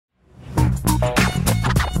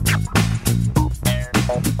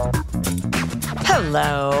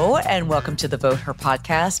Hello, and welcome to the Vote Her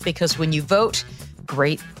podcast, because when you vote,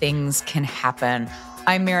 great things can happen.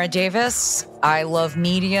 I'm Mara Davis. I love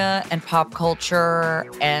media and pop culture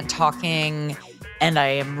and talking, and I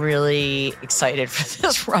am really excited for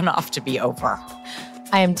this runoff to be over.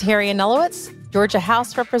 I am Terry Anulowitz, Georgia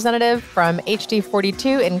House Representative from HD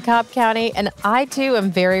 42 in Cobb County, and I too am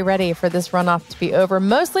very ready for this runoff to be over,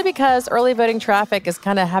 mostly because early voting traffic is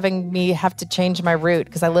kind of having me have to change my route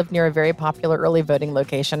because I live near a very popular early voting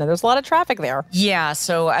location and there's a lot of traffic there. Yeah,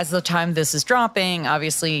 so as the time this is dropping,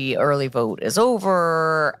 obviously early vote is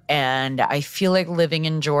over, and I feel like living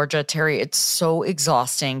in Georgia, Terry, it's so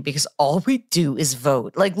exhausting because all we do is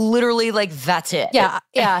vote. Like literally, like that's it. Yeah.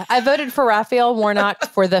 I voted for Raphael Warnock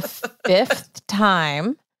for the fifth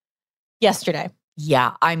time yesterday.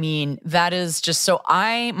 Yeah, I mean, that is just so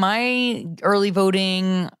my early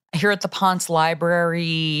voting here at the Ponce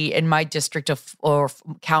Library in my district of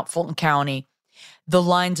Fulton County, the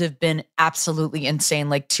lines have been absolutely insane,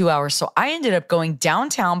 like 2 hours. So I ended up going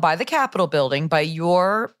downtown by the Capitol building, by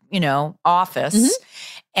your, office,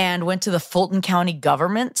 and went to the Fulton County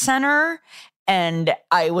Government Center. And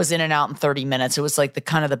I was in and out in 30 minutes. It was like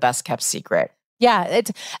the best kept secret. Yeah,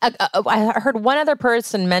 it's. I heard one other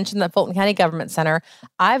person mention the Fulton County Government Center.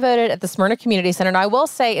 I voted at the Smyrna Community Center, and I will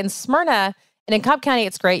say in Smyrna and in Cobb County,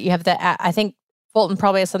 it's great. You have I think Fulton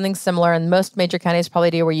probably has something similar, and most major counties probably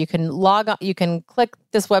do, where you can log on, you can click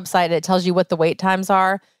this website, and it tells you what the wait times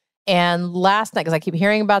are. And last night, because I keep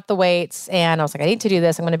hearing about the waits, and I was like, I need to do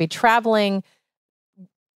this. I'm going to be traveling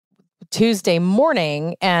Tuesday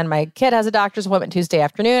morning, and my kid has a doctor's appointment Tuesday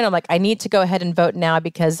afternoon. I'm like, I need to go ahead and vote now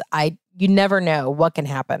because you never know what can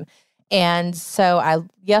happen. And so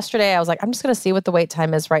yesterday I was like, I'm just going to see what the wait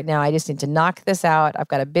time is right now. I just need to knock this out. I've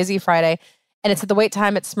got a busy Friday. And it's at the wait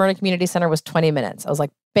time at Smyrna Community Center was 20 minutes. I was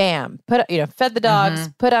like, bam, fed the dogs,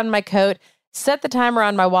 put on my coat, set the timer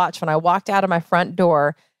on my watch when I walked out of my front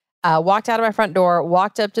door,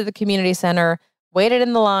 walked up to the community center, waited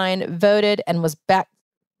in the line, voted, and was back.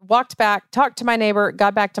 Walked back, talked to my neighbor,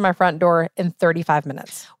 got back to my front door in 35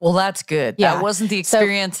 minutes. Well, that's good. Yeah. That wasn't the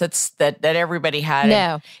experience that everybody had. No.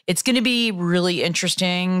 And it's going to be really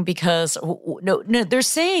interesting because no, they're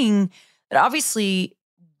saying that obviously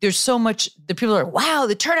there's so much, the people are, wow,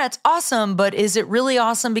 the turnout's awesome, but is it really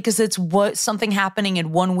awesome because it's something happening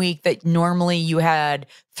in 1 week that normally you had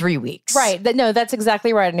 3 weeks? Right. No, that's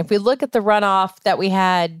exactly right. And if we look at the runoff that we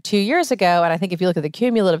had 2 years ago, and I think if you look at the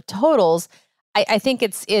cumulative totals, I think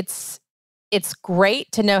it's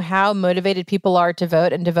great to know how motivated people are to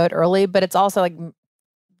vote and to vote early, but it's also like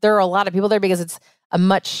there are a lot of people there because it's a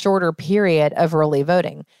much shorter period of early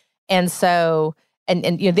voting. And so,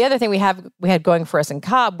 and the other thing we had going for us in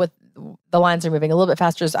Cobb with the lines are moving a little bit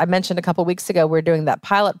faster. As I mentioned a couple of weeks ago, we're doing that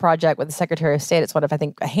pilot project with the Secretary of State. It's one of, I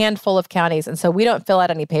think, a handful of counties. And so we don't fill out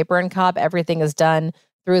any paper in Cobb. Everything is done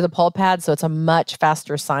through the poll pad. So it's a much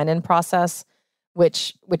faster sign-in process,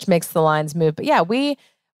 which makes the lines move. But yeah, we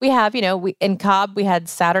have, in Cobb, we had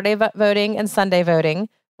Saturday voting and Sunday voting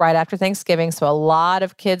right after Thanksgiving. So a lot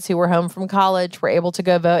of kids who were home from college were able to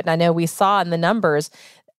go vote. And I know we saw in the numbers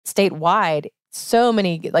statewide, so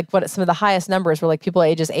many, some of the highest numbers were like people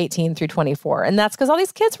ages 18 through 24. And that's because all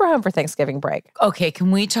these kids were home for Thanksgiving break. Okay,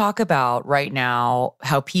 can we talk about right now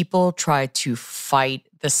how people try to fight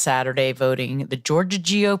the Saturday voting, the Georgia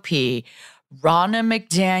GOP, Ronna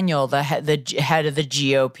McDaniel, the head of the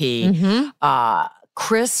GOP,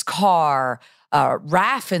 Chris Carr,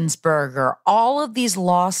 Raffensperger, all of these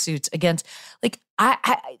lawsuits against,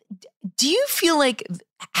 do you feel like,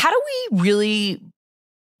 how do we really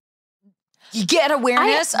get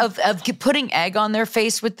awareness of putting egg on their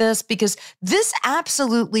face with this? Because this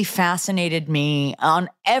absolutely fascinated me on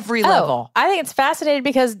every level. I think it's fascinating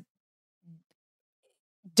because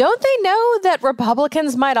don't they know that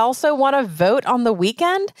Republicans might also want to vote on the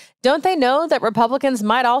weekend? Don't they know that Republicans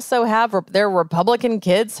might also have their Republican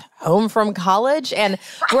kids home from college and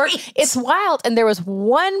work? It's wild. And there was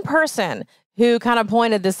one person who kind of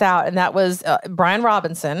pointed this out, and that was Brian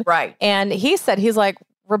Robinson. Right. And he said, he's like,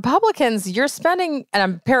 Republicans, you're spending, and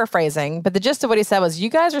I'm paraphrasing, but the gist of what he said was, you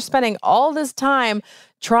guys are spending all this time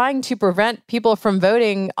trying to prevent people from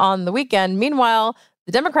voting on the weekend. Meanwhile,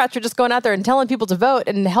 the Democrats are just going out there and telling people to vote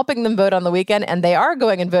and helping them vote on the weekend, and they are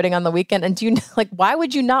going and voting on the weekend. And why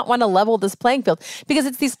would you not want to level this playing field? Because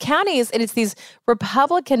it's these counties and it's these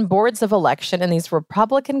Republican boards of election and these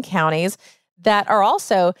Republican counties that are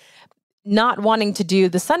also not wanting to do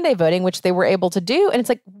the Sunday voting, which they were able to do. And it's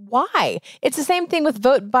like, why? It's the same thing with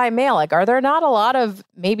vote by mail. Like, are there not a lot of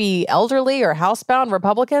maybe elderly or housebound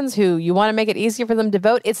Republicans who you want to make it easier for them to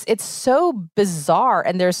vote? It's so bizarre.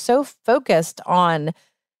 And they're so focused on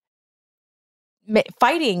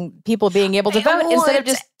fighting people being able to vote instead of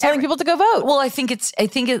just telling people to go vote. Well, I think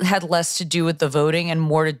it had less to do with the voting and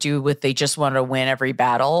more to do with they just wanted to win every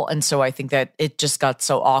battle. And so I think that it just got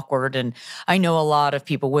so awkward. And I know a lot of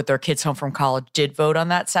people with their kids home from college did vote on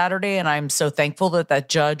that Saturday. And I'm so thankful that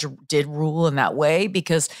judge did rule in that way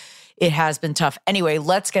because it has been tough. Anyway,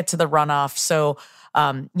 let's get to the runoff. So,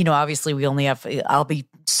 obviously we only have, I'll be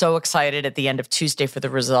so excited at the end of Tuesday for the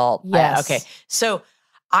result. Yes. Okay. So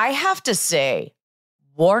I have to say,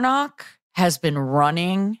 Warnock has been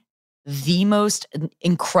running the most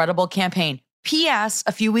incredible campaign. P.S.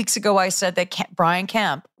 A few weeks ago, I said that Brian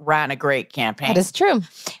Kemp ran a great campaign. That is true.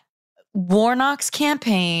 Warnock's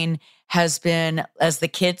campaign has been, as the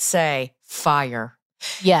kids say, fire.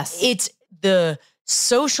 Yes. It's the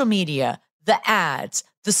social media, the ads,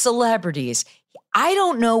 the celebrities. I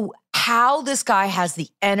don't know how this guy has the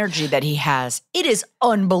energy that he has. It is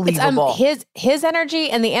unbelievable. His energy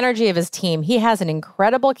and the energy of his team. He has an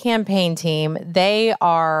incredible campaign team. They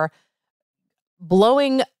are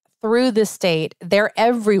blowing through the state. They're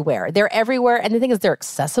everywhere. And the thing is, they're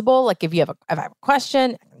accessible. Like if I have a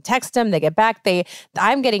question, I can text them, they get back.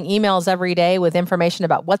 I'm getting emails every day with information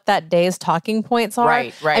about what that day's talking points are.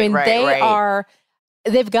 Right.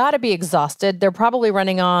 They've got to be exhausted. They're probably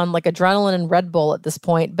running on like adrenaline and Red Bull at this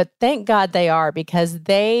point, but thank God they are because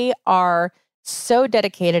they are so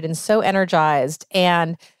dedicated and so energized.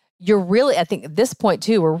 And I think at this point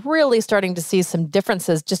too, we're really starting to see some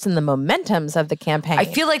differences just in the momentums of the campaign. I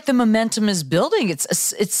feel like the momentum is building.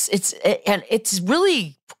 It's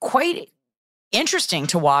really quite interesting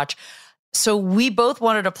to watch. So we both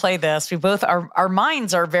wanted to play this. Our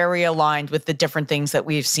minds are very aligned with the different things that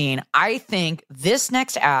we've seen. I think this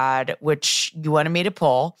next ad, which you wanted me to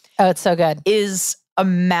pull. Oh, it's so good. Is a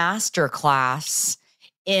masterclass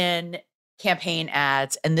in campaign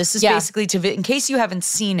ads. And this is basically in case you haven't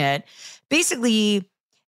seen it, basically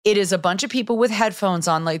it is a bunch of people with headphones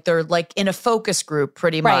on, like they're like in a focus group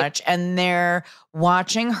pretty much. And they're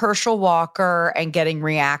watching Herschel Walker and getting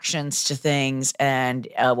reactions to things. And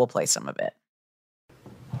we'll play some of it.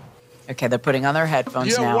 Okay, they're putting on their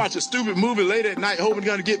headphones now. You ever watch a stupid movie late at night, hoping it's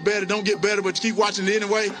going to get better, don't get better, but you keep watching it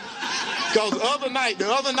anyway? Because the other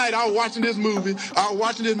night, I was watching this movie.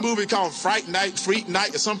 Called Freak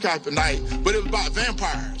Night, or some type of night. But it was about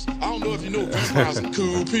vampires. I don't know if you know vampires are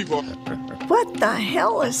cool people. What the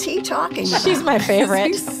hell is he talking about? She's my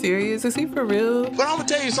favorite. Is he serious? Is he for real? But I'm going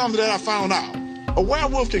to tell you something that I found out. A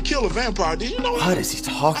werewolf can kill a vampire. Did you know that? What is he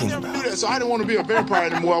talking about? I never knew that, so I didn't want to be a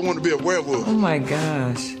vampire anymore. I wanted to be a werewolf. Oh my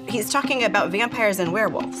gosh. He's talking about vampires and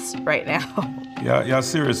werewolves right now. Y'all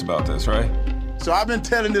serious about this, right? So I've been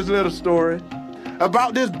telling this little story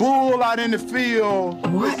about this bull out in the field.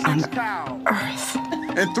 What on cows. earth?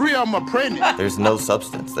 And 3 of them are pregnant. There's no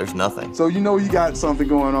substance. There's nothing. So you know you got something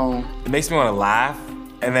going on. It makes me want to laugh,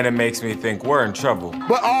 and then it makes me think we're in trouble.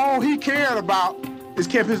 But all he cared about is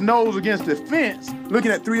kept his nose against the fence,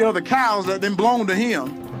 looking at 3 other cows that then belonged to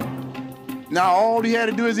him. Now all he had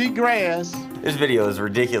to do is eat grass. This video is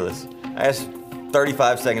ridiculous. That's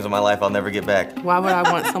 35 seconds of my life I'll never get back. Why would I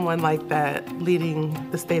want someone like that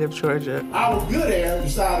leading the state of Georgia? Our good air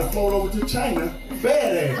decided to float over to China,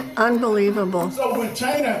 bad air. Unbelievable. So when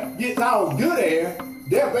China gets our good air,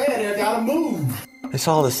 their bad air gotta move. It's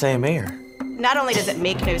all the same air. Not only does it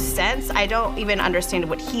make no sense, I don't even understand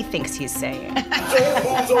what he thinks he's saying. So it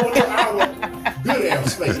moves over to our good air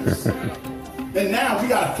space. And now we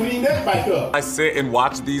gotta clean that back up. I sit and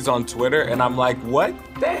watch these on Twitter, and I'm like, what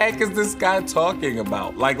the heck is this guy talking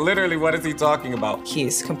about? Like, literally, what is he talking about?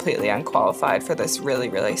 He's completely unqualified for this really,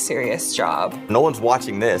 really serious job. No one's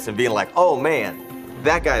watching this and being like, oh man,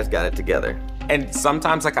 that guy's got it together. And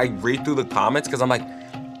sometimes, like, I read through the comments because I'm like,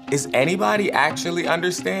 is anybody actually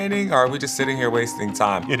understanding, or are we just sitting here wasting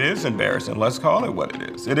time? It is embarrassing. Let's call it what it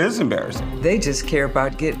is. It is embarrassing. They just care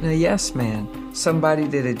about getting a yes man, somebody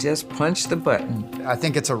that had just punched the button. I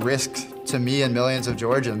think it's a risk to me and millions of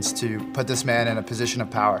Georgians to put this man in a position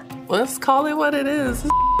of power. Let's call it what it is.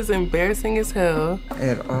 This is embarrassing as hell.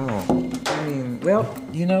 At all. I mean, well,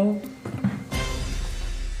 you know.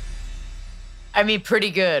 I mean,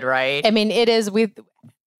 pretty good, right? I mean, it is.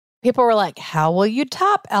 People were like, how will you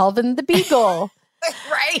top Alvin the Beagle?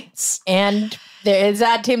 Right. And his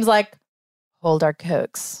ad team's like, hold our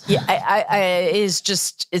cokes. Yeah,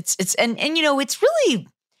 and you know, it's really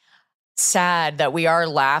sad that we are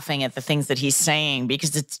laughing at the things that he's saying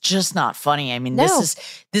because it's just not funny. I mean, this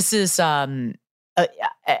is I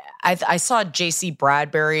saw JC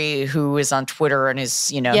Bradbury, who is on Twitter and is,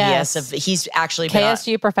 he's actually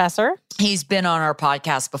KSU professor. He's been on our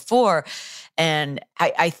podcast before. And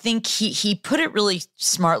I think he put it really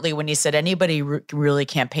smartly when he said anybody really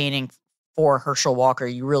campaigning for Herschel Walker,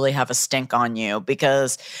 you really have a stink on you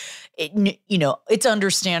because, it's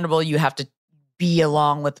understandable you have to be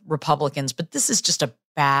along with Republicans, but this is just a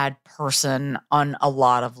bad person on a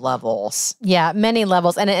lot of levels. Yeah, many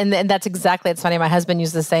levels. And that's exactly, it's funny. My husband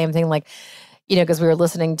used the same thing, like, because we were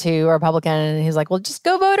listening to a Republican and he's like, well, just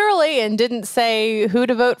go vote early, and didn't say who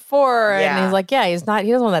to vote for. Yeah. And he's like, yeah, he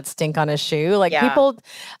doesn't want that stink on his shoe. Like people,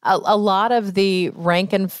 a lot of the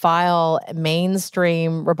rank and file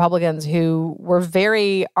mainstream Republicans who were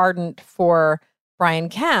very ardent for Brian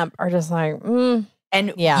Kemp are just like, And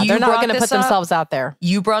they're not going to put themselves out there.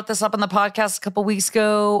 You brought this up on the podcast a couple weeks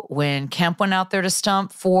ago when Kemp went out there to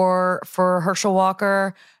stump for Herschel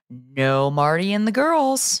Walker. No Marty and the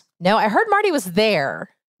girls. No, I heard Marty was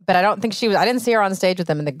there, but I don't think she was. I didn't see her on stage with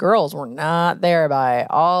them, and the girls were not there by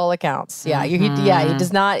all accounts. Yeah, he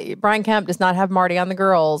does not. Brian Kemp does not have Marty and the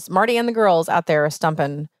girls out there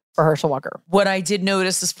stumping for Herschel Walker. What I did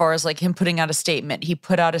notice, as far as like him putting out a statement, he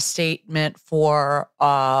put out a statement for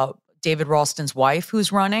David Ralston's wife,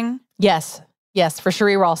 who's running. Yes, for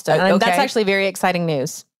Cherie Ralston, and that's actually very exciting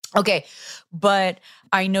news. Okay, but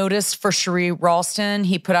I noticed for Cherie Ralston,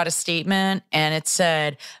 he put out a statement and it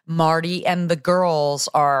said, Marty and the girls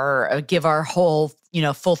give our whole,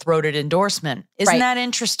 full-throated endorsement. Isn't that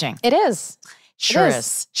interesting? It is. Sure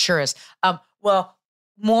is. Well,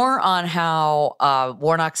 more on how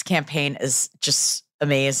Warnock's campaign is just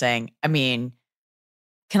amazing. I mean,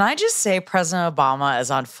 can I just say President Obama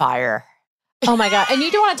is on fire? Oh my God. And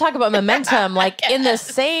you do want to talk about momentum. Like in the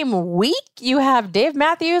same week, you have Dave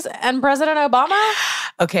Matthews and President Obama.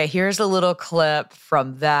 Okay, here's a little clip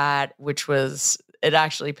from that, it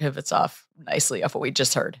actually pivots nicely off what we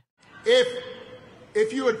just heard.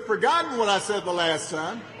 If you had forgotten what I said the last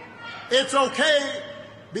time, it's okay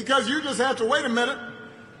because you just have to wait a minute.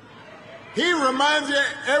 He reminds you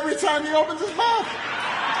every time he opens his mouth.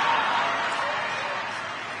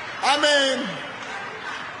 I mean,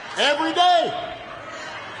 every day.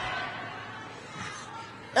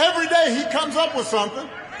 Every day he comes up with something.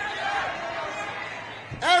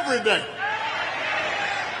 Every day.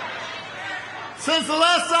 Since the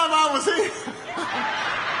last time I was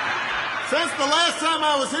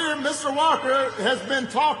here, Mr. Walker has been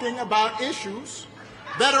talking about issues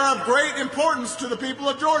that are of great importance to the people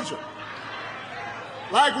of Georgia.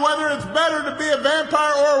 Like whether it's better to be a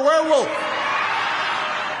vampire or a werewolf.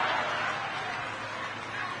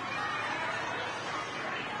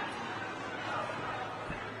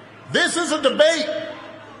 This is a debate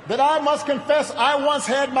that I must confess I once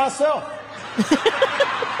had myself.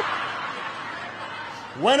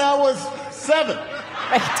 When I was 7.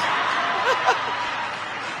 Right.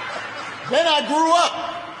 Then I grew up.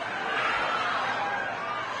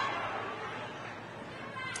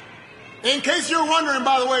 In case you're wondering,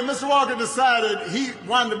 by the way, Mr. Walker decided he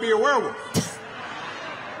wanted to be a werewolf.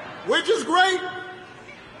 Which is great.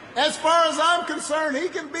 As far as I'm concerned, he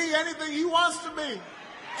can be anything he wants to be.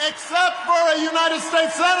 Except for a United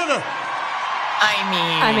States Senator.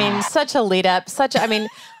 I mean, such a lead up.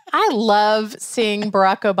 I love seeing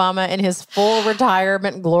Barack Obama in his full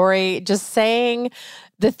retirement glory, just saying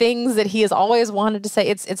the things that he has always wanted to say.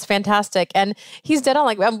 It's fantastic. And he's dead on.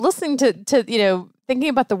 Like, I'm listening to thinking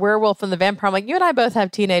about the werewolf and the vampire. I'm like, you and I both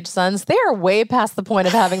have teenage sons. They are way past the point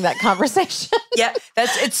of having that conversation. Yeah,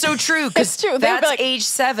 it's so true. It's true. That's like, age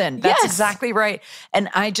 7. That's exactly right. And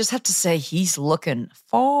I just have to say, he's looking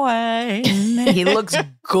fine. He looks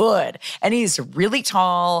good. And he's really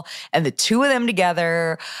tall. And the two of them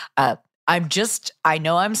together, I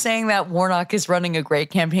know I'm saying that Warnock is running a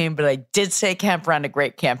great campaign, but I did say Kemp ran a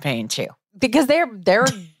great campaign too. Because they're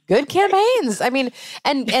good campaigns. I mean,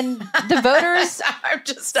 and the voters I'm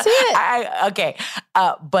just see it.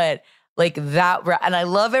 But like that, and I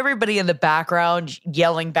love everybody in the background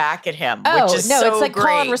yelling back at him. Which is so it's like great.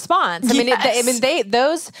 call and response.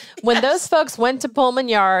 When those folks went to Pullman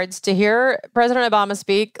Yards to hear President Obama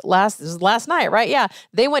speak last night, right? Yeah,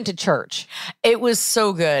 they went to church. It was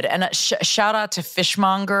so good, and shout out to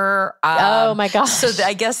Fishmonger. Oh my gosh! So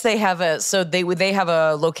I guess they have they have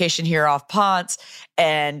a location here off Ponce.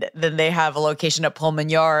 And then they have a location at Pullman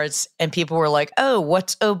Yards, and people were like, "Oh,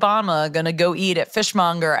 what's Obama gonna go eat at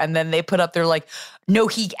Fishmonger?" And then they put up their like, "No,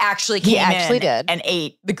 he actually did and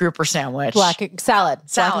ate the grouper sandwich, salad,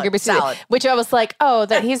 which I was like, oh,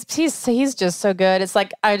 that he's just so good. It's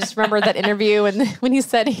like I just remember that interview and when he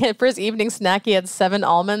said for his evening snack he had 7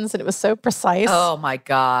 almonds, and it was so precise. Oh my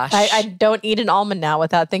gosh! I don't eat an almond now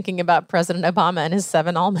without thinking about President Obama and his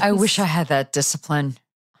 7 almonds. I wish I had that discipline.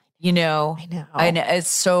 You know, I know. It's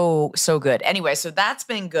so good. Anyway, so that's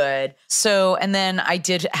been good. So, and then I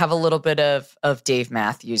did have a little bit of Dave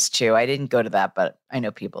Matthews too. I didn't go to that, but I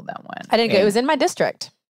know people that went. I didn't go. It was in my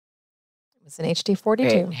district. It was in HD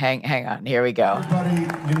 42. Wait, hang on. Here we go. Everybody,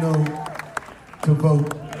 to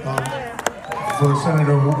vote for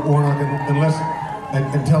Senator Warnock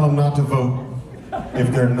and tell them not to vote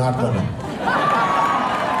if they're not going to.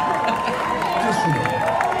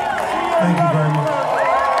 Thank you very much.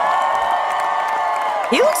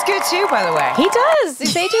 He looks good too, by the way. He does.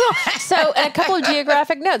 He's aging well. So, and a couple of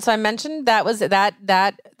geographic notes. So I mentioned that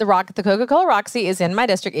the Coca-Cola Roxy is in my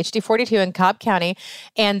district, HD 42 in Cobb County,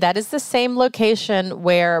 and that is the same location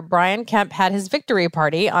where Brian Kemp had his victory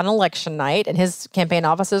party on election night, and his campaign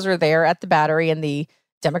offices are there at the Battery in the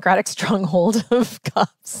Democratic stronghold of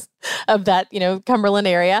cops of that Cumberland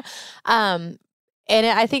area. And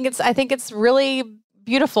I think it's really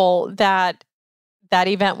beautiful that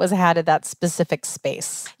event was had at that specific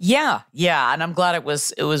space. Yeah. And I'm glad it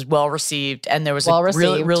was well received, and there was a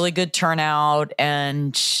really good turnout,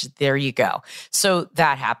 and there you go. So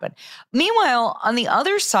that happened. Meanwhile, on the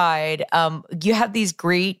other side, you have these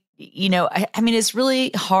great, I mean, it's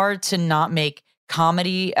really hard to not make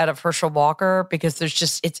comedy out of Herschel Walker because there's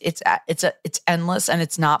just it's endless and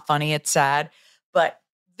it's not funny, it's sad. But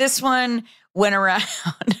this one went around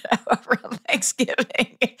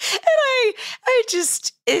Thanksgiving, and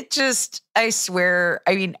I swear,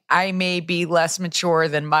 I mean, I may be less mature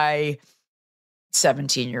than my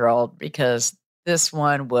 17-year-old because this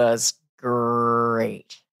one was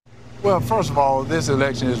great. Well, first of all, this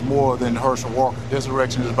election is more than Herschel Walker. This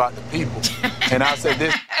election is about the people. And I said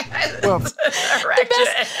this. Well,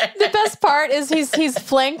 the best part is he's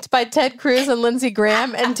flanked by Ted Cruz and Lindsey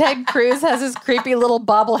Graham, and Ted Cruz has his creepy little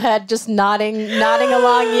bobblehead just nodding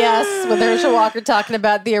along, yes, with Herschel Walker talking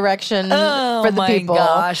about the erection for the people. Oh my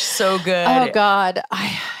gosh, so good. Oh God.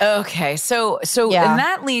 Okay, so Yeah. And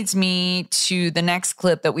that leads me to the next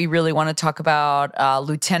clip that we really want to talk about,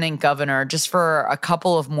 Lieutenant Governor, just for a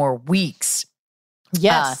couple of more weeks.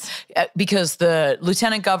 Yes. Because the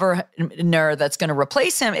lieutenant governor that's going to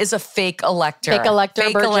replace him is a fake elector. Fake elector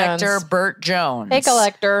Burt Jones. Fake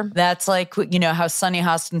elector. That's like, how Sonny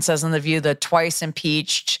Hostin says on The View, the twice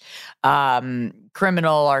impeached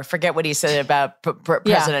criminal, or forget what he said about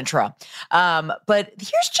President Trump. But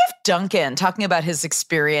here's Jeff Duncan talking about his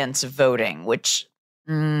experience of voting, which...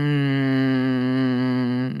 I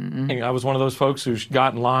was one of those folks who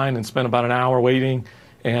got in line and spent about an hour waiting.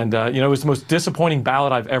 And, it was the most disappointing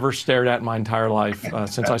ballot I've ever stared at in my entire life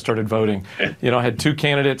since I started voting. I had two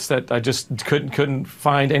candidates that I just couldn't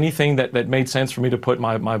find anything that made sense for me to put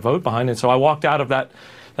my vote behind. And so I walked out of that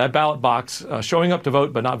ballot box showing up to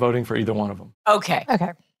vote, but not voting for either one of them. Okay.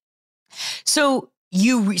 So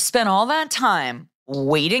you spent all that time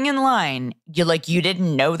waiting in line. You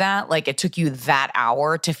didn't know that? Like, it took you that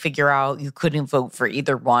hour to figure out you couldn't vote for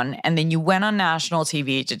either one. And then you went on national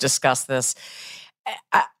TV to discuss this.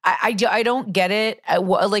 I don't get it.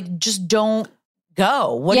 Just don't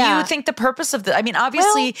go. What do you think the purpose of the? I mean,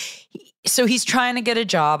 obviously, so he's trying to get a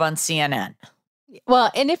job on CNN.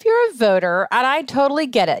 Well, and if you're a voter, and I totally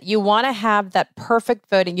get it, you want to have that perfect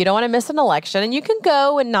voting. You don't want to miss an election, and you can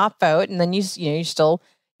go and not vote, and then you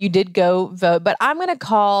did go vote. But I'm going to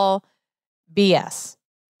call BS.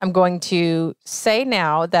 I'm going to say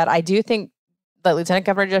now that I do think that Lieutenant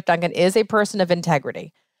Governor Jeff Duncan is a person of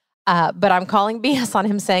integrity. But I'm calling BS on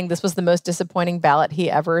him saying this was the most disappointing ballot he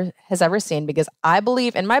has ever seen, because I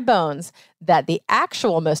believe in my bones that the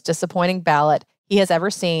actual most disappointing ballot he has ever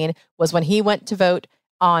seen was when he went to vote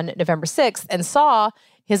on November 6th and saw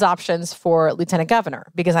his options for lieutenant governor,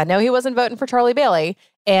 because I know he wasn't voting for Charlie Bailey,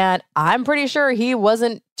 and I'm pretty sure he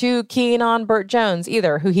wasn't too keen on Burt Jones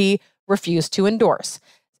either, who he refused to endorse,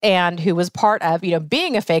 and who was part of,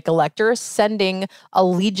 being a fake elector, sending a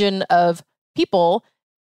legion of people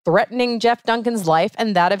threatening Jeff Duncan's life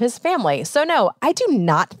and that of his family. So no, I do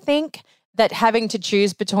not think that having to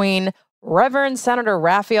choose between Senator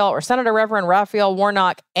Reverend Raphael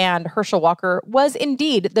Warnock and Herschel Walker was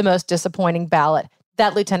indeed the most disappointing ballot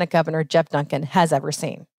that Lieutenant Governor Jeff Duncan has ever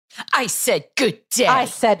seen. I said good day. I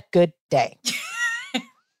said good day.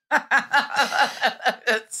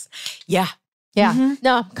 Yeah. Mm-hmm.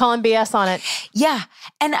 No, calling BS on it. Yeah.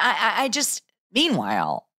 And I just,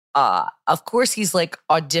 meanwhile, of course, he's like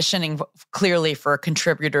auditioning clearly for a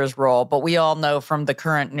contributor's role, but we all know from the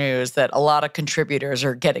current news that a lot of contributors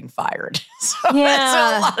are getting fired. So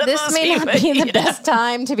this may not be the best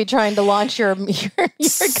time to be trying to launch your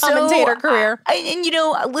commentator career.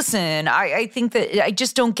 Listen, I think that I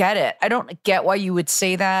just don't get it. I don't get why you would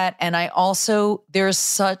say that. And I also, there's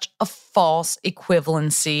such a false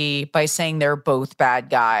equivalency by saying they're both bad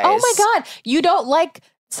guys. Oh my God. You don't like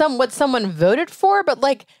what someone voted for, but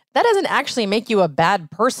like, that doesn't actually make you a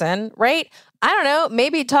bad person, right? I don't know.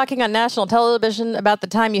 Maybe talking on national television about the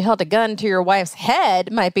time you held a gun to your wife's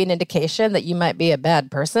head might be an indication that you might be a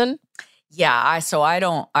bad person. Yeah, I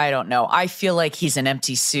don't know. I feel like he's an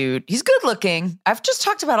empty suit. He's good looking. I've just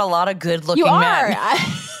talked about a lot of good looking men.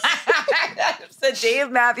 I've said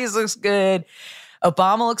Dave Matthews looks good.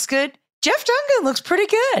 Obama looks good. Jeff Duncan looks pretty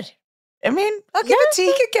good. I mean, I'll give it to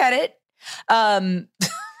you. He could get it.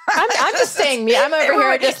 I'm just saying, I'm over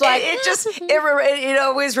here just like it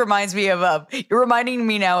always reminds me of you're reminding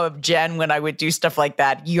me now of Jen when I would do stuff like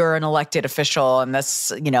that. You're an elected official, and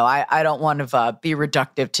this, I don't want to be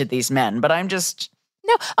reductive to these men, but I'm just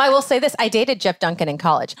no. I will say this: I dated Jeff Duncan in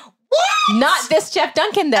college. What? Not this Jeff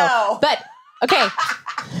Duncan though, No. but okay.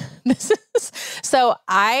 So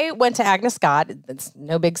I went to Agnes Scott. It's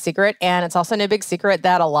no big secret, and it's also no big secret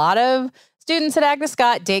that a lot of students at Agnes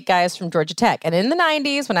Scott date guys from Georgia Tech. And in the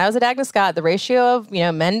 90s, when I was at Agnes Scott, the ratio of,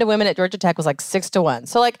 men to women at Georgia Tech was like 6-1.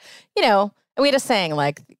 So like, and we had a saying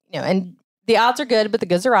like, and the odds are good, but the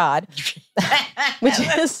goods are odd. Which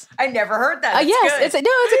is... I never heard that. It's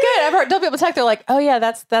good. I've heard people talk, they're like, oh yeah,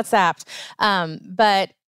 that's apt. But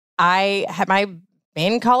I had my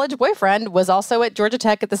main college boyfriend was also at Georgia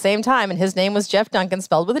Tech at the same time, and his name was Jeff Duncan,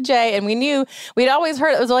 spelled with a J. And we'd always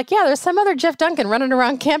heard, it was like, yeah, there's some other Jeff Duncan running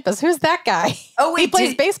around campus. Who's that guy? Oh, wait, he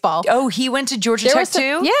plays baseball. Oh, he went to Georgia Tech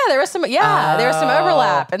too? Yeah, there was some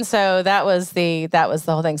overlap. And so that was the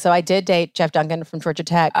whole thing. So I did date Jeff Duncan from Georgia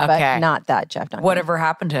Tech, but not that Jeff Duncan. Whatever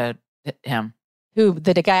happened to him? Who,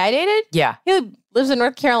 the guy I dated? Yeah. He lives in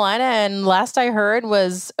North Carolina, and last I heard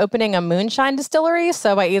was opening a moonshine distillery.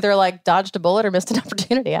 So I either dodged a bullet or missed an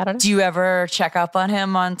opportunity. I don't know. Do you ever check up on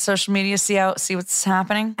him on social media, see what's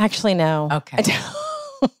happening? Actually, no. Okay.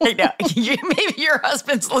 I know. Maybe your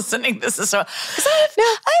husband's listening. This is so.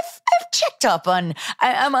 I've checked up on.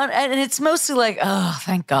 I'm on, and it's mostly like, oh,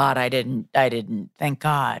 thank God I didn't. Thank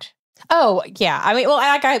God. Oh, yeah. I mean, well,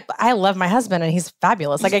 I love my husband, and he's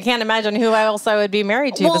fabulous. Like, I can't imagine who else I would be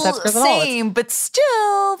married to besides Chris Wallace. Same, but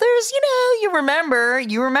still, there's, you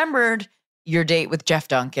remembered your date with Jeff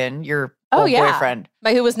Duncan, your old boyfriend.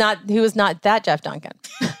 But who was not that Jeff Duncan.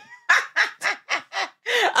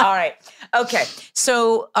 All right. Okay.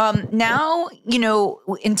 So now,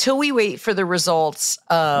 until we wait for the results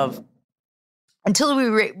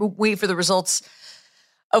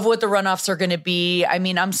of what the runoffs are going to be. I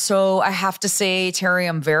mean, I have to say, Terry,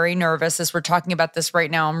 I'm very nervous. As we're talking about this right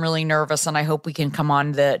now, I'm really nervous, and I hope we can come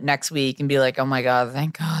on the next week and be like, oh my God,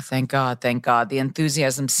 thank God, thank God, thank God. The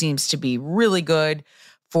enthusiasm seems to be really good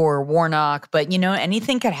for Warnock, but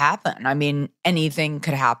anything could happen. I mean, anything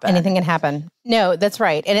could happen. Anything can happen. No, that's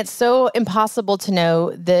right. And it's so impossible to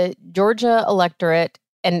know. The Georgia electorate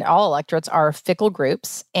and all electorates are fickle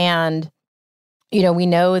groups. And, we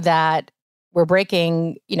know that we're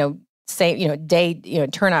breaking,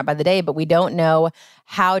 turnout by the day, but we don't know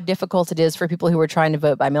how difficult it is for people who are trying to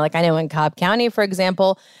vote by mail. Like I know in Cobb County, for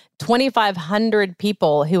example, 2,500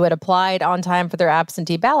 people who had applied on time for their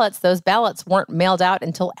absentee ballots, those ballots weren't mailed out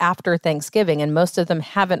until after Thanksgiving, and most of them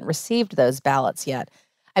haven't received those ballots yet.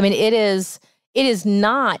 I mean, it is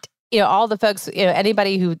not, all the folks,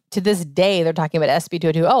 anybody who to this day, they're talking about SB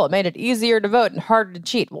 202, oh, it made it easier to vote and harder to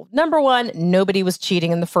cheat. Well, number one, nobody was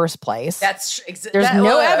cheating in the first place. There's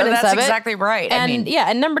no evidence of it. That's exactly right. And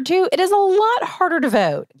and number two, it is a lot harder to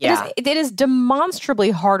vote. Yeah. It is demonstrably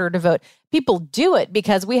harder to vote. People do it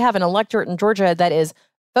because we have an electorate in Georgia that is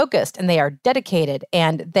focused and they are dedicated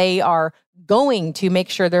and they are going to make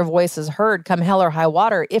sure their voice is heard come hell or high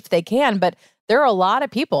water if they can. But there are a lot of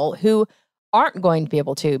people who aren't going to be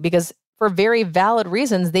able to because for very valid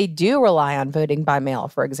reasons, they do rely on voting by mail,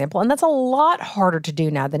 for example. And that's a lot harder to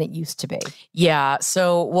do now than it used to be. Yeah.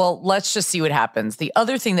 So, let's just see what happens. The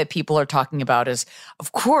other thing that people are talking about is,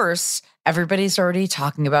 of course, everybody's already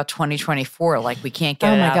talking about 2024. Like we can't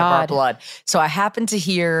get it out of our blood. So I happen to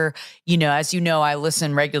hear, as I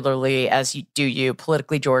listen regularly, as you do,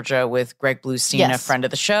 Politically Georgia with Greg Bluestein, a friend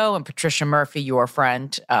of the show, and Patricia Murphy, your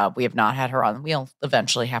friend. We have not had her on. We'll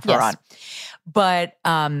eventually have her on. But,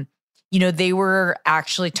 they were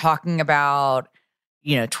actually talking about,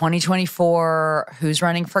 2024, who's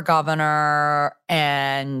running for governor,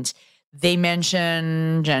 and They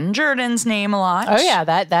mention Jen Jordan's name a lot. Oh yeah,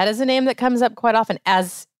 that is a name that comes up quite often,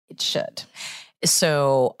 as it should.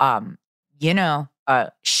 So,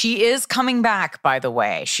 she is coming back, by the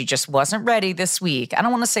way. She just wasn't ready this week. I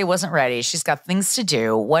don't want to say wasn't ready. She's got things to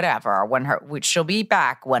do, whatever. She'll be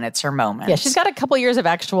back when it's her moment. Yeah, she's got a couple years of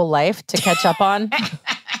actual life to catch up on.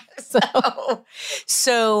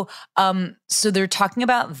 So they're talking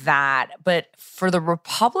about that. But for the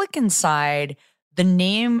Republican side, the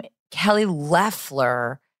name Kelly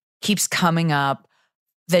Loeffler keeps coming up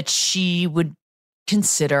that she would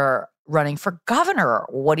consider running for governor.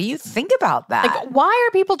 What do you think about that? Like, why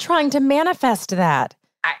are people trying to manifest that?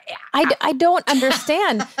 I don't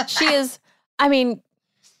understand. She is, I mean,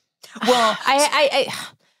 well,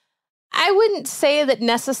 I wouldn't say that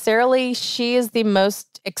necessarily she is the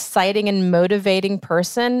most exciting and motivating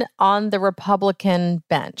person on the Republican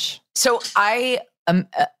bench. So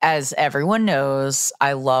as everyone knows,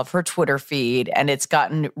 I love her Twitter feed, and it's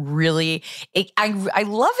gotten really, I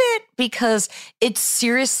love it because it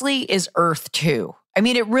seriously is Earth 2. I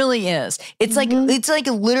mean, it really is. It's like, it's like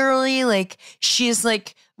literally like, she's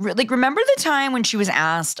like, remember the time when she was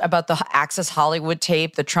asked about the Access Hollywood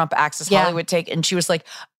tape, the Trump Access Hollywood tape, and she was like,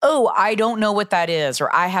 oh, I don't know what that is,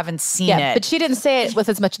 or I haven't seen it. But she didn't say it with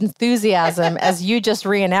as much enthusiasm as you just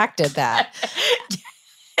reenacted that.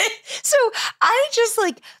 So I just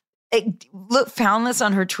found this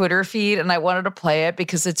on her Twitter feed, and I wanted to play it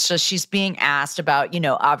because it's just, she's being asked about,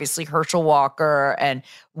 obviously Herschel Walker and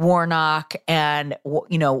Warnock and,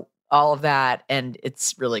 all of that. And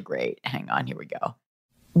it's really great. Hang on, here we go.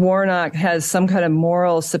 Warnock has some kind of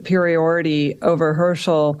moral superiority over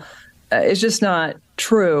Herschel. It's just not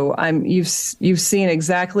true. You've seen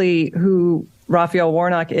exactly who Raphael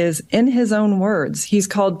Warnock is in his own words. He's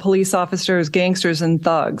called police officers gangsters and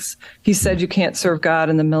thugs. He said you can't serve God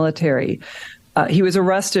in the military. He was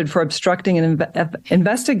arrested for obstructing an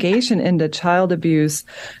investigation into child abuse,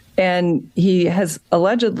 and he has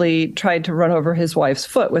allegedly tried to run over his wife's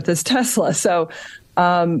foot with his Tesla. So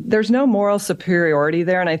there's no moral superiority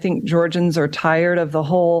there, and I think Georgians are tired of the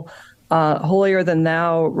whole holier than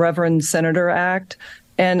thou Reverend Senator Act.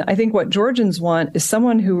 And I think what Georgians want is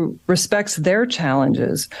someone who respects their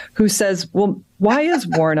challenges, who says, well, why is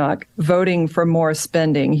Warnock voting for more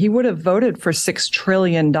spending? He would have voted for $6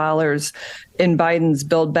 trillion in Biden's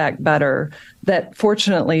Build Back Better that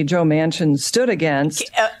fortunately Joe Manchin stood against.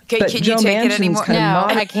 Can you take it anymore? No,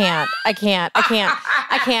 I can't.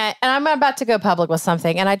 And I'm about to go public with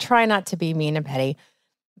something, and I try not to be mean and petty,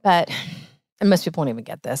 and most people won't even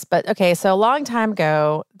get this. But okay, so a long time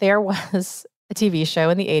ago, there was a TV show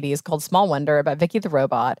in the 80s called Small Wonder about Vicky the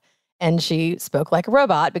Robot. And she spoke like a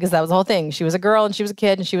robot because that was the whole thing. She was a girl and she was a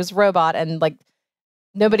kid and she was a robot. And like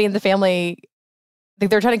nobody in the family,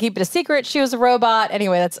 they're trying to keep it a secret. She was a robot.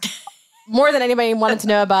 Anyway, that's more than anybody wanted to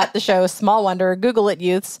know about the show Small Wonder. Google it,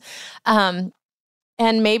 youths. And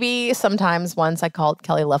maybe sometimes once I called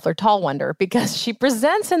Kelly Loeffler Tall Wonder because she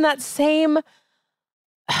presents in that same,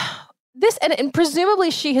 and presumably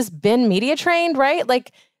she has been media trained, right?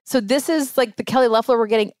 Like, so this is like the Kelly Loeffler we're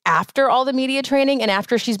getting after all the media training and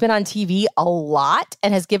after she's been on TV a lot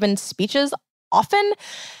and has given speeches often.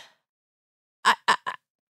 I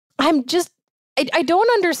don't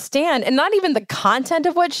understand, and not even the content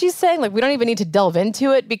of what she's saying. Like, we don't even need to delve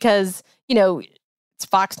into it because, it's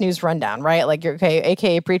Fox News rundown, right? Like, you're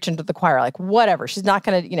AKA preaching to the choir, like whatever. She's not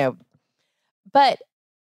going to, but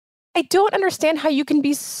I don't understand how you can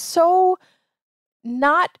be so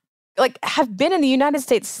not have been in the United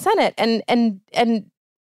States Senate and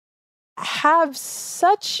have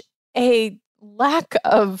such a lack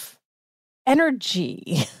of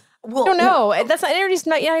energy. Well, I don't know. That's not, energy's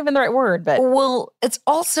not even the right word, but it's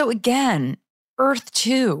also again Earth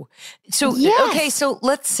 2. So okay, so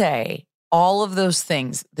let's say all of those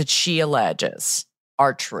things that she alleges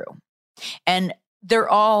are true, and they're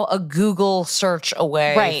all a Google search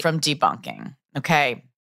away from debunking. Okay.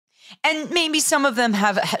 And maybe some of them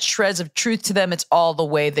have shreds of truth to them. It's all the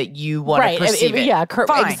way that you want to perceive it. Yeah,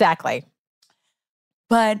 exactly.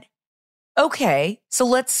 But, okay, so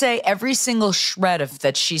let's say every single shred of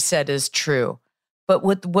that she said is true. But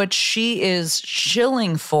what she is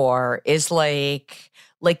shilling for is like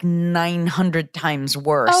 900 times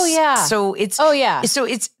worse. Oh, yeah. So it's, so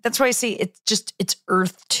it's, that's why I say it's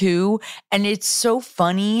Earth 2. And it's so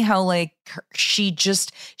funny how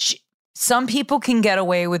some people can get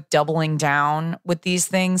away with doubling down with these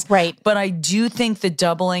things. Right. But I do think the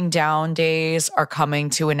doubling down days are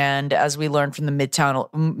coming to an end as we learned from the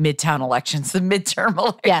midtown elections, the midterm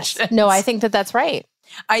elections. Yes. No, I think that's right.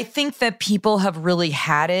 I think that people have really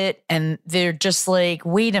had it and they're just like,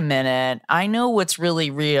 wait a minute, I know what's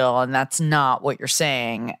really real and that's not what you're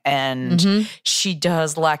saying. And she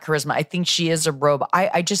does lack charisma. I think she is a robot.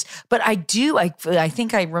 I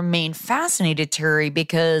think I remain fascinated, Terry,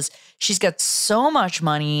 because she's got so much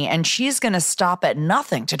money and she's going to stop at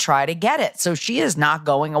nothing to try to get it. So she is not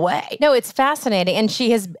going away. No, it's fascinating. And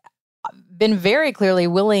she has been very clearly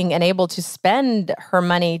willing and able to spend her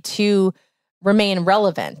money to remain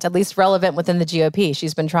relevant, at least relevant within the GOP.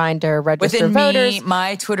 She's been trying to register voters. Me,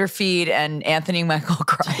 my Twitter feed, and Anthony Michael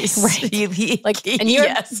Christ. Right. And you're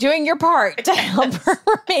doing your part to help her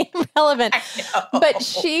remain relevant. But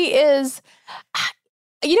she is,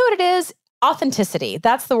 you know what it is? Authenticity.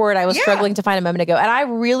 That's the word I was struggling to find a moment ago. And I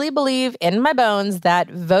really believe in my bones that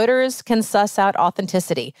voters can suss out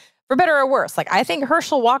authenticity, for better or worse. Like, I think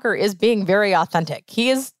Herschel Walker is being very authentic. He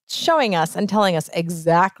is showing us and telling us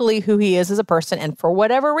exactly who he is as a person. And for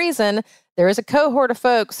whatever reason, there is a cohort of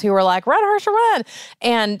folks who are like, run, Herschel, run.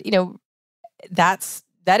 And,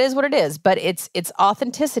 that is what it is. But it's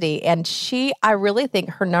authenticity. And I really think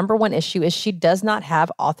her number one issue is she does not have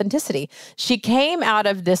authenticity. She came out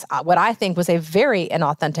of this, what I think was a very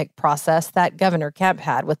inauthentic process that Governor Kemp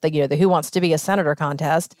had with the Who Wants to Be a Senator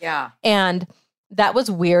contest. Yeah. And that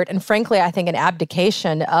was weird. And frankly, I think an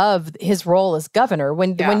abdication of his role as governor.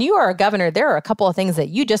 When you are a governor, there are a couple of things that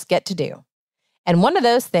you just get to do. And one of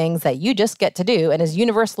those things that you just get to do, and is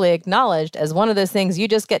universally acknowledged as one of those things you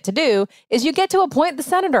just get to do, is you get to appoint the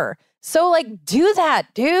senator. So do that,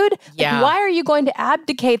 dude. Yeah. Why are you going to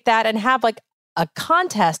abdicate that and have a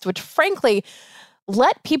contest, which frankly,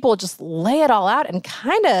 let people just lay it all out and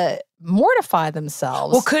kind of mortify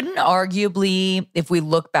themselves? Well, couldn't arguably, if we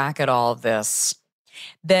look back at all of this,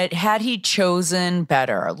 that had he chosen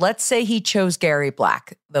better, let's say he chose Gary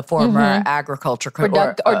Black, the former agriculture or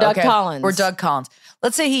Doug Collins. Or Doug Collins.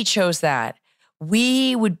 Let's say he chose that.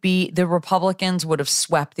 The Republicans would have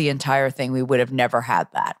swept the entire thing. We would have never had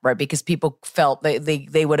that, right? Because people felt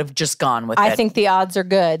they would have just gone with it. I think the odds are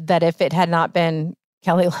good that if it had not been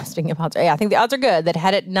Kelly, speaking of odds, I think the odds are good that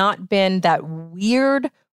had it not been that weird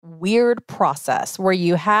process where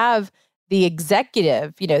you have the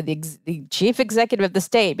executive, the chief executive of the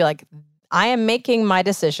state be like, I am making my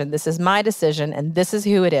decision. This is my decision, and this is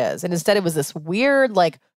who it is. And instead, it was this weird,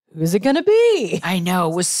 who's it going to be? I know.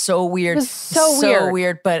 It was so weird. It was so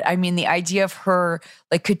weird. But I mean, the idea of her,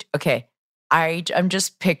 I'm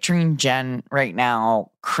just picturing Jen right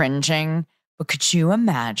now cringing. But could you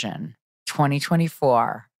imagine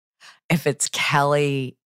 2024 if it's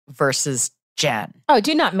Kelly versus Jen? Oh,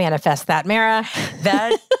 do not manifest that, Mara.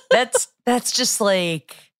 That's just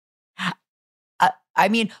I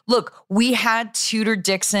mean, look, we had Tudor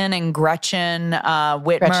Dixon and Gretchen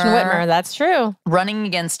Whitmer. Gretchen Whitmer, that's true. Running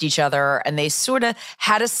against each other, and they sort of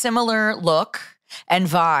had a similar look and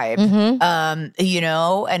vibe,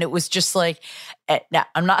 and it was just no,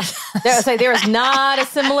 I'm not. There was not a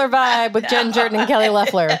similar vibe with Jen Jordan and Kelly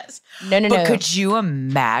Loeffler. Yes. No. But could you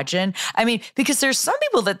imagine? I mean, because there's some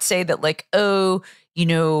people that say that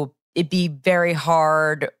it'd be very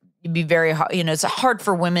hard. It's hard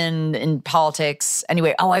for women in politics.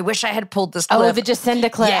 Anyway, I wish I had pulled this clip. Oh, the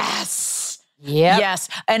Jacinda clip. Yes. Yep. Yes.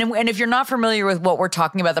 And if you're not familiar with what we're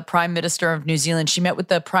talking about, the Prime Minister of New Zealand, she met with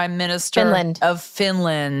the Prime Minister of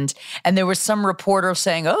Finland. And there was some reporter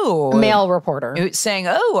saying, a male reporter saying,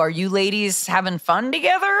 are you ladies having fun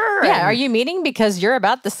together? Yeah. Are you meeting because you're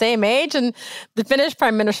about the same age? And the Finnish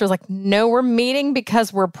Prime Minister was like, no, we're meeting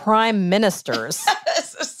because we're prime ministers.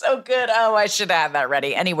 This is so good. Oh, I should have that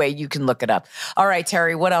ready. Anyway, you can look it up. All right,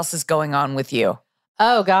 Terry, what else is going on with you?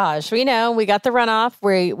 Oh, gosh. We got the runoff.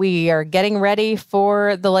 We are getting ready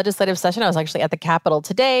for the legislative session. I was actually at the Capitol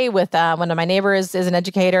today with one of my neighbors is an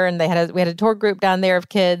educator, and we had a tour group down there of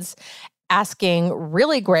kids asking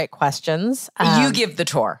really great questions. You give the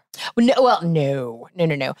tour. No.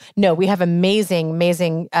 We have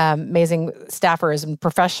amazing staffers and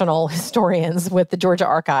professional historians with the Georgia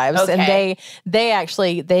Archives, and they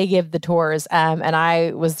give the tours. And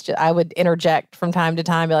I would interject from time to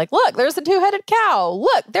time, be like, "Look, there's a two-headed cow.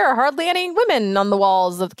 Look, there are hardly any women on the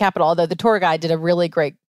walls of the Capitol." Although the tour guide did a really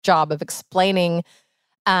great job of explaining,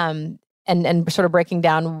 and sort of breaking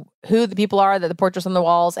down who the people are, that the portraits on the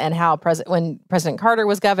walls, and how when President Carter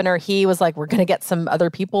was governor, he was like, we're going to get some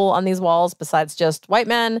other people on these walls besides just white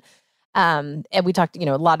men. And we talked,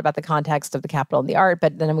 a lot about the context of the Capitol and the art,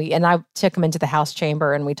 but then I took him into the House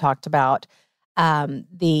chamber, and we talked about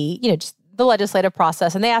just the legislative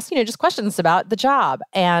process, and they asked, just questions about the job.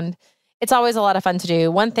 And it's always a lot of fun to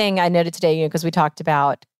do. One thing I noted today, because we talked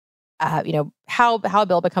about how a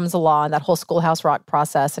bill becomes a law and that whole Schoolhouse Rock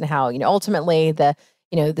process, and how, ultimately the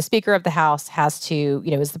the Speaker of the House has to,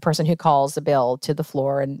 is the person who calls a bill to the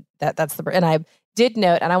floor, and and I did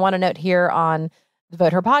note, and I want to note here on the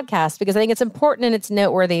Vote Her podcast, because I think it's important and it's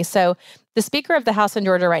noteworthy. So the Speaker of the House in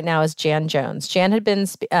Georgia right now is Jan Jones. Jan had been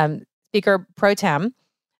Speaker pro tem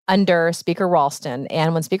under Speaker Ralston,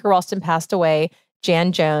 and when Speaker Ralston passed away,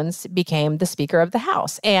 Jan Jones became the Speaker of the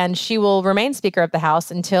House, and she will remain Speaker of the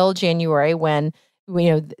House until January, when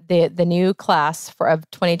the new class of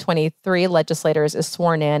 2023 legislators is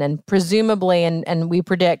sworn in, and presumably, and we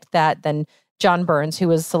predict that then John Burns, who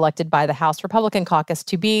was selected by the House Republican caucus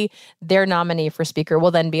to be their nominee for Speaker,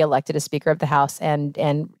 will then be elected as Speaker of the House, and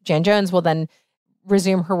Jan Jones will then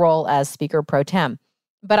resume her role as Speaker pro tem.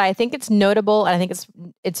 But I think it's notable, and I think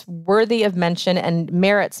it's worthy of mention and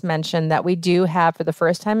merits mention that we do have, for the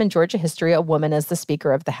first time in Georgia history, a woman as the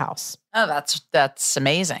Speaker of the House. Oh, that's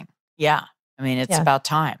amazing. Yeah. I mean, it's about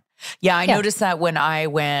time. Yeah, I noticed that when I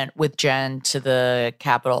went with Jen to the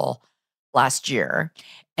Capitol last year,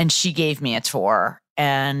 and she gave me a tour,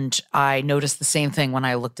 and I noticed the same thing when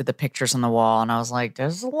I looked at the pictures on the wall, and I was like,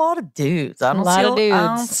 there's a lot of dudes. I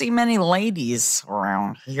don't see many ladies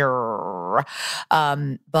around here.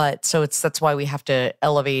 But so that's why we have to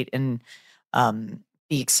elevate and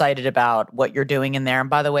be excited about what you're doing in there. And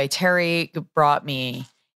by the way, Terry brought me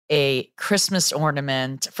a Christmas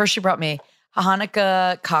ornament. First, she brought me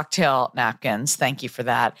Hanukkah cocktail napkins. Thank you for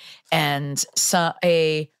that. And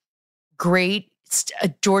a great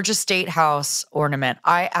Georgia State House ornament.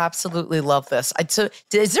 I absolutely love this. So,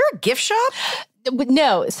 is there a gift shop?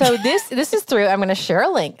 No. So this is through, I'm going to share a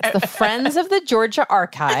link. It's the Friends of the Georgia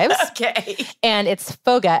Archives. Okay. And it's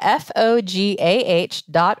FOGAH, FOGAH.org,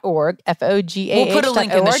 FOGAH.org. We'll put a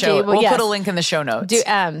link in the show. We'll put a link in the show notes.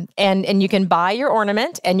 And you can buy your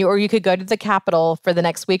ornament, or you could go to the Capitol for the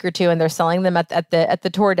next week or two, and they're selling them at the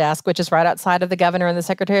tour desk, which is right outside of the governor and the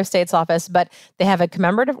Secretary of State's office. But they have a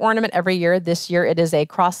commemorative ornament every year. This year, it is a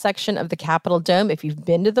cross section of the Capitol dome. If you've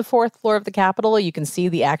been to the fourth floor of the Capitol, you can see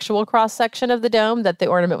the actual cross section of the dome that the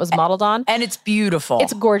ornament was modeled on. And it's beautiful.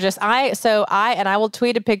 It's gorgeous. I will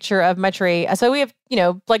tweet a picture of my tree. So we have,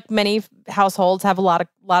 like many households, have a lot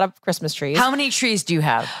of Christmas trees. How many trees do you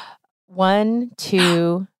have? 1,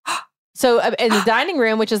 2. So in the dining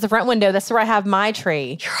room, which is the front window, that's where I have my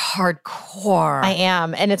tree. You're hardcore. I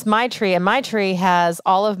am. And it's my tree. And my tree has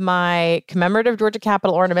all of my commemorative Georgia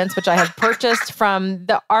Capitol ornaments, which I have purchased from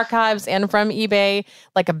the archives and from eBay,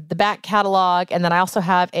 like the back catalog. And then I also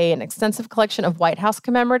have an extensive collection of White House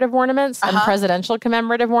commemorative ornaments and presidential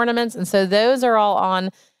commemorative ornaments. And so those are all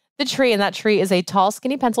on the tree. And that tree is a tall,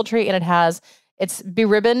 skinny pencil tree. And it's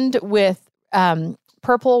beribboned with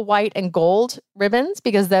purple, white, and gold ribbons,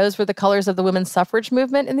 because those were the colors of the women's suffrage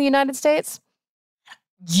movement in the United States.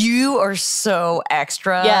 You are so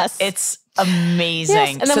extra. Yes. It's amazing.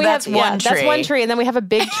 Yes. And then so that's one tree. That's one tree. And then we have a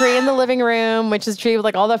big tree in the living room, which is a tree with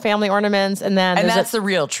like all the family ornaments. And that's the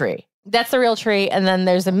real tree. That's the real tree. And then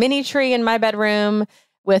there's a mini tree in my bedroom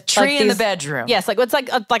with tree in the bedroom. Yes. It's like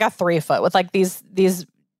a 3-foot with like these.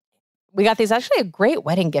 We got these, actually a great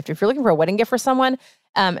wedding gift. If you're looking for a wedding gift for someone,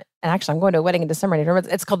 and actually I'm going to a wedding in December.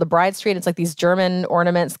 It's called the Bride Street. It's like these German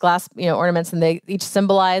ornaments, glass, ornaments, and they each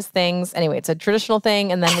symbolize things. Anyway, it's a traditional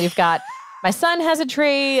thing. And then we've got, my son has a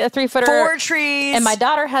tree, a 3-footer. 4 trees. And my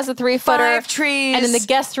daughter has a 3-footer. 5 trees. And in the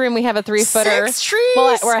guest room, we have a 3-footer. 6 trees.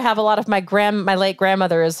 Well, where I have a lot of my late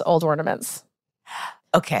grandmother's old ornaments.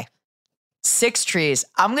 Okay. 6 trees.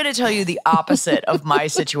 I'm going to tell you the opposite of my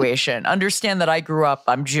situation. Understand that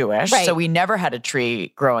I'm Jewish, right. So we never had a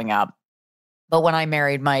tree growing up. But when I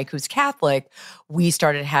married Mike, who's Catholic, we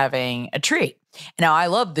started having a tree. Now, I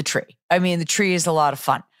love the tree. I mean, the tree is a lot of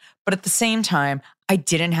fun. But at the same time, I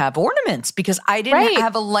didn't have ornaments because I didn't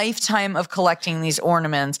have a lifetime of collecting these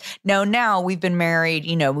ornaments. Now we've been married,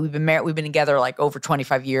 we've been together like over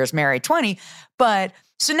 25 years, married 20. But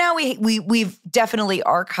so now we've definitely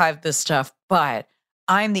archived this stuff, but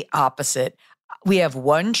I'm the opposite. We have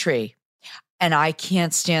one tree and I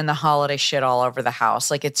can't stand the holiday shit all over the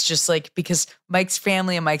house. Like, it's just like, because Mike's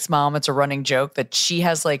family and Mike's mom, it's a running joke that she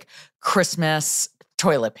has like Christmas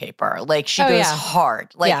toilet paper. Like, she goes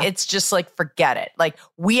hard. Like, it's just like, forget it. Like,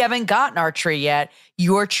 we haven't gotten our tree yet.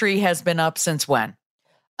 Your tree has been up since when?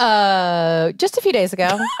 Just a few days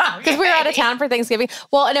ago, because we were out of town for Thanksgiving.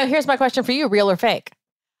 Well, no, here's my question for you. Real or fake?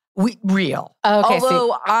 Real. Okay.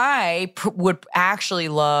 Although I would actually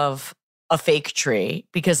love a fake tree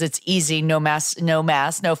because it's easy, no mess, no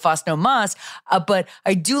fuss, no muss. But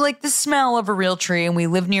I do like the smell of a real tree, and we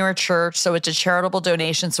live near a church, so it's a charitable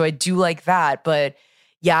donation. So I do like that. But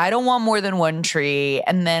yeah, I don't want more than one tree.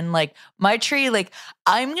 And then like my tree, like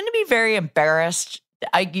I'm going to be very embarrassed.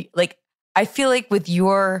 I feel like with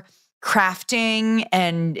your crafting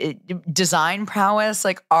and design prowess,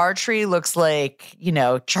 like our tree looks like,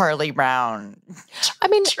 Charlie Brown. I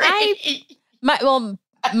mean,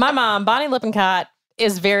 my mom, Bonnie Lippincott,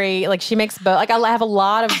 is very, like, she makes bows. Like, I have a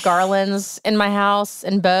lot of garlands in my house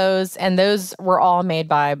and bows, and those were all made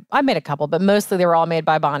by, I made a couple, but mostly they were all made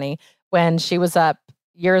by Bonnie when she was up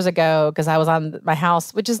years ago, because I was on my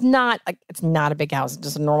house, which is not, like, it's not a big house, it's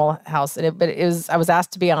just a normal house. I was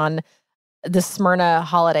asked to be on the Smyrna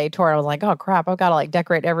holiday tour. And I was like, oh crap, I've got to like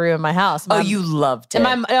decorate every room in my house. You loved it.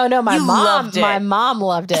 My mom loved it. My mom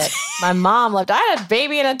loved it. I had a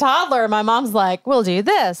baby and a toddler. And my mom's like, we'll do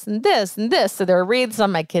this and this and this. So there were wreaths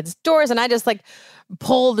on my kids' doors. And I just like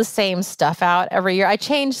pull the same stuff out every year. I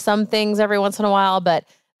change some things every once in a while, but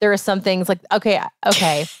there are some things like, okay.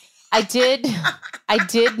 I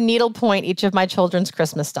did needlepoint each of my children's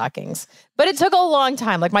Christmas stockings, but it took a long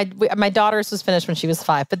time. Like my daughter's was finished when she was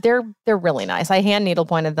 5, but they're really nice. I hand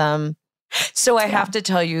needlepointed them. So I have to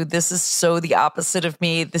tell you, this is so the opposite of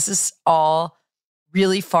me. This is all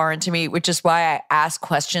really foreign to me, which is why I ask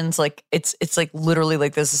questions. Like it's like literally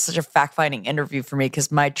like this is such a fact-finding interview for me,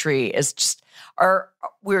 because my tree is just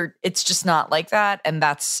it's just not like that, and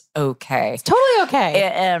that's okay. It's totally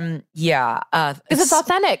okay. Because it's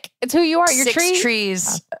authentic. It's who you are. Your 6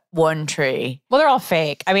 trees, 1 tree. Well, they're all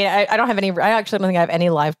fake. I mean, I don't have any. I actually don't think I have any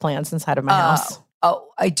live plants inside of my house.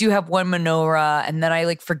 I do have 1 menorah, and then I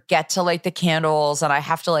like forget to light the candles, and I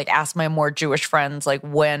have to like ask my more Jewish friends like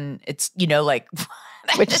when it's yes,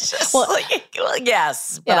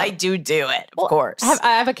 but I do it, of course.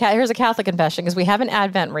 I have here's a Catholic confession, because we have an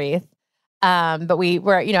Advent wreath. But we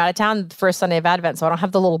were, out of town the first Sunday of Advent, so I don't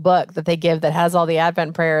have the little book that they give that has all the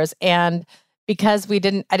Advent prayers. And because I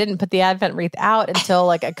didn't put the Advent wreath out until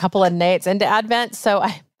like a couple of nights into Advent. So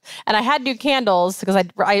I had new candles, because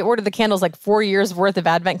I ordered the candles like 4 years worth of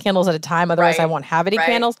Advent candles at a time. Otherwise I won't have any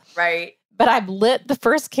candles. Right. But I lit the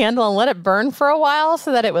first candle and let it burn for a while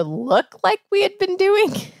so that it would look like we had been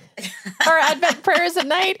doing our Advent prayers at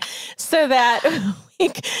night, so that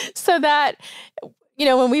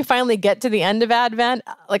when we finally get to the end of Advent,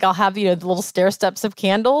 like I'll have, the little stair steps of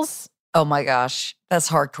candles. Oh my gosh, that's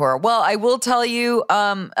hardcore. Well, I will tell you,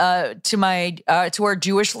 to our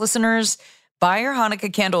Jewish listeners, buy your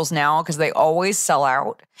Hanukkah candles now, because they always sell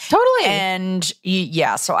out. Totally. And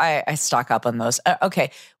so I stock up on those.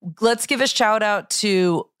 Okay, let's give a shout out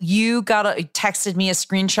to, you texted me a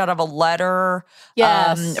screenshot of a letter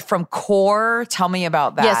from CORE. Tell me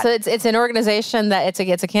about that. Yeah, so it's an organization that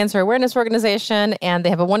it's a cancer awareness organization, and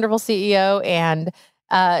they have a wonderful CEO, and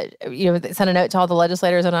they sent a note to all the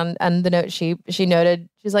legislators, and on the note she noted,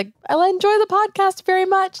 she's like, I enjoy the podcast very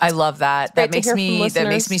much. I love that. That makes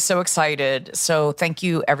me so excited. So thank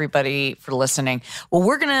you everybody for listening. Well,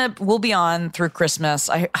 we'll be on through Christmas.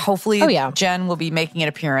 Hopefully Jen will be making an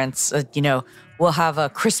appearance. We'll have a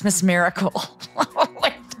Christmas miracle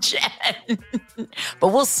with Jen. But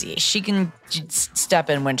we'll see. She can step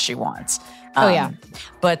in when she wants.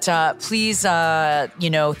 But please, all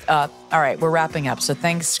right, we're wrapping up. So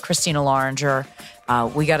thanks, Christina Laringer.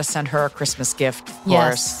 We got to send her a Christmas gift, of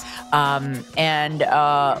course. And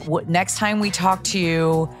next time we talk to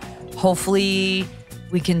you, hopefully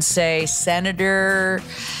we can say, Senator.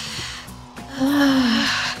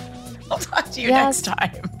 I'll talk to you next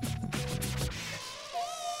time.